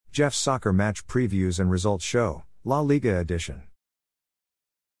Jeff's Soccer Match Previews and Results Show, La Liga Edition.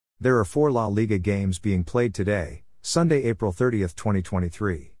 There are 4 La Liga games being played today, Sunday, April 30,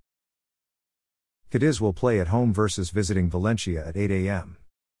 2023. Cadiz will play at home versus visiting Valencia at 8 a.m.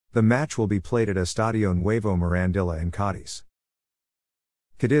 The match will be played at Estadio Nuevo Mirandilla in Cádiz.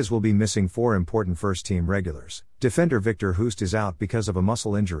 Cadiz will be missing 4 important first-team regulars. Defender Victor Hust is out because of a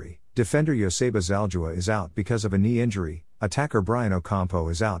muscle injury, defender Joseba Zaldua is out because of a knee injury, attacker Brian Ocampo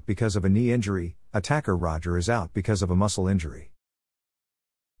is out because of a knee injury, attacker Roger is out because of a muscle injury.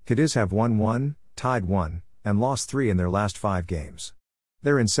 Cadiz have won 1, tied 1, and lost 3 in their last 5 games.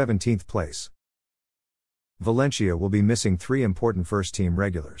 They're in 17th place. Valencia will be missing 3 important first-team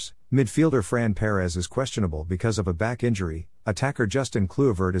regulars. Midfielder Fran Perez is questionable because of a back injury, attacker Justin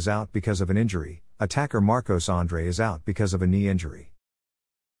Kluivert is out because of an injury, attacker Marcos Andre is out because of a knee injury.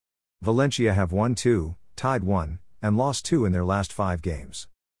 Valencia have won 2, tied 1, and lost 2 in their last 5 games.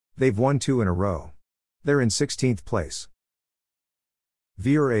 They've won 2 in a row. They're in 16th place.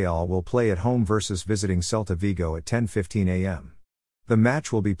 Villarreal will play at home versus visiting Celta Vigo at 10:15 a.m. The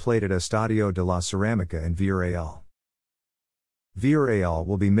match will be played at Estadio de la Ceramica in Villarreal. Villarreal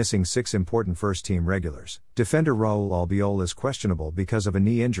will be missing 6 important first-team regulars. Defender Raul Albiol is questionable because of a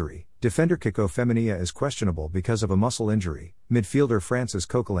knee injury, defender Kiko Femenia is questionable because of a muscle injury, midfielder Francis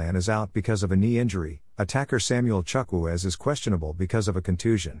Coquelin is out because of a knee injury, attacker Samuel Chukwueze is questionable because of a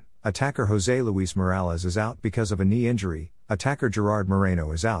contusion, attacker Jose Luis Morales is out because of a knee injury, attacker Gerard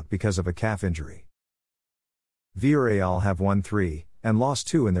Moreno is out because of a calf injury. Villarreal have won 3, and lost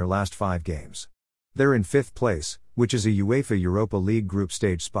 2 in their last 5 games. They're in 5th place, which is a UEFA Europa League group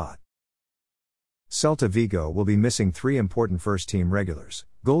stage spot. Celta Vigo will be missing 3 important first-team regulars.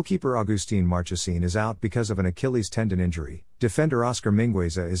 Goalkeeper Agustin Marchesín is out because of an Achilles tendon injury, defender Oscar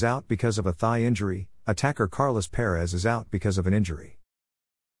Mingueza is out because of a thigh injury, attacker Carlos Perez is out because of an injury.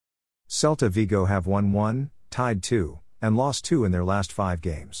 Celta Vigo have won 1, tied 2, and lost 2 in their last 5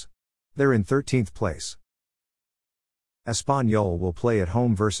 games. They're in 13th place. Espanyol will play at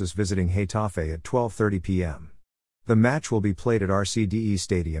home versus visiting Getafe at 12:30 p.m. The match will be played at RCDE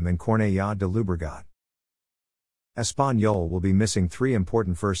Stadium in Cornellà de Llobregat. Espanyol will be missing 3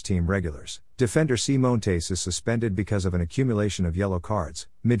 important first-team regulars. Defender C. Montes is suspended because of an accumulation of yellow cards,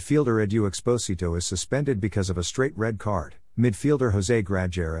 midfielder Edu Exposito is suspended because of a straight red card, midfielder Jose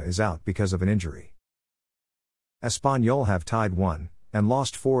Grajera is out because of an injury. Espanyol have tied 1, and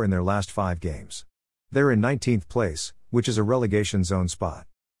lost 4 in their last 5 games. They're in 19th place, which is a relegation zone spot.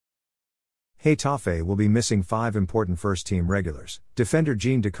 Getafe will be missing 5 important first-team regulars. Defender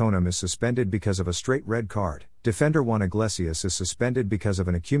Jean Deconam is suspended because of a straight red card, defender Juan Iglesias is suspended because of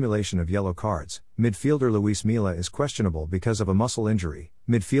an accumulation of yellow cards, midfielder Luis Milla is questionable because of a muscle injury,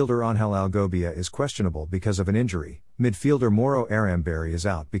 midfielder Angel Algobia is questionable because of an injury, midfielder Moro Aramberry is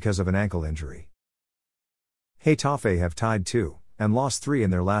out because of an ankle injury. Getafe have tied 2, and lost 3 in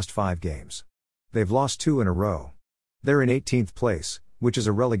their last 5 games. They've lost 2 in a row. They're in 18th place, which is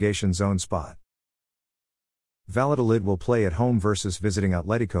a relegation zone spot. Valladolid will play at home versus visiting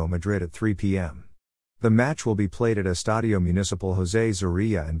Atletico Madrid at 3 p.m. The match will be played at Estadio Municipal José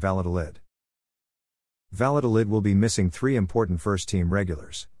Zorrilla in Valladolid. Valladolid will be missing 3 important first-team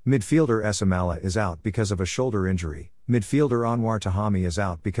regulars. Midfielder Esamala is out because of a shoulder injury, midfielder Anwar Tahami is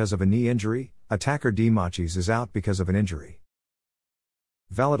out because of a knee injury, attacker Di Machis is out because of an injury.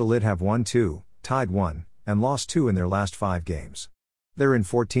 Valladolid have won 2, tied 1, and lost 2 in their last 5 games. They're in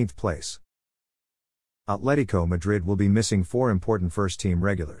 14th place. Atletico Madrid will be missing 4 important first-team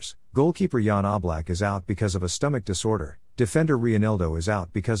regulars. Goalkeeper Jan Oblak is out because of a stomach disorder, defender Reinildo is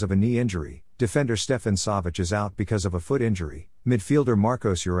out because of a knee injury, defender Stefan Savic is out because of a foot injury, midfielder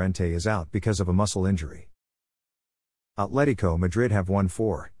Marcos Llorente is out because of a muscle injury. Atletico Madrid have won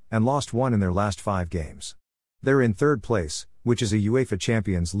 4, and lost 1 in their last 5 games. They're in 3rd place, which is a UEFA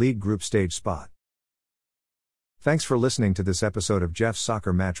Champions League group stage spot. Thanks for listening to this episode of Jeff's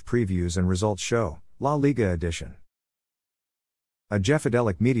Soccer Match Previews and Results Show, La Liga Edition. A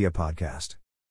Jeffadelic Media Podcast.